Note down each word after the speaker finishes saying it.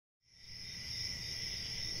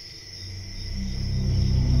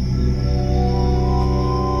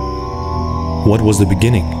What was the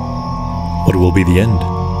beginning? What will be the end?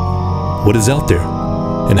 What is out there?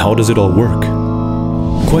 And how does it all work?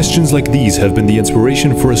 Questions like these have been the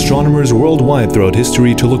inspiration for astronomers worldwide throughout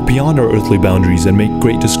history to look beyond our earthly boundaries and make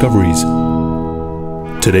great discoveries.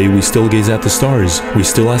 Today we still gaze at the stars, we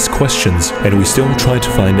still ask questions, and we still try to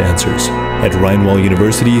find answers. At Rhine-Waal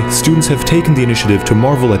University, students have taken the initiative to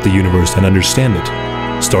marvel at the universe and understand it.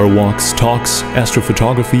 Star walks, talks,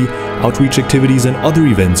 astrophotography, outreach activities, and other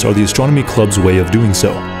events are the Astronomy Club's way of doing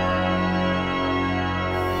so.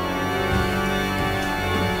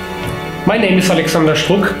 My name is Alexander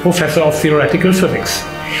Struck, Professor of Theoretical Physics.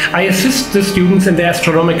 I assist the students in their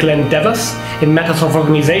astronomical endeavors in matters of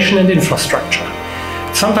organization and infrastructure.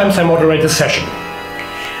 Sometimes I moderate a session.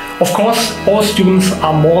 Of course, all students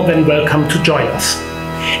are more than welcome to join us.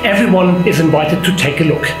 Everyone is invited to take a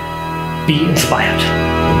look. Be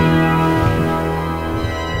inspired.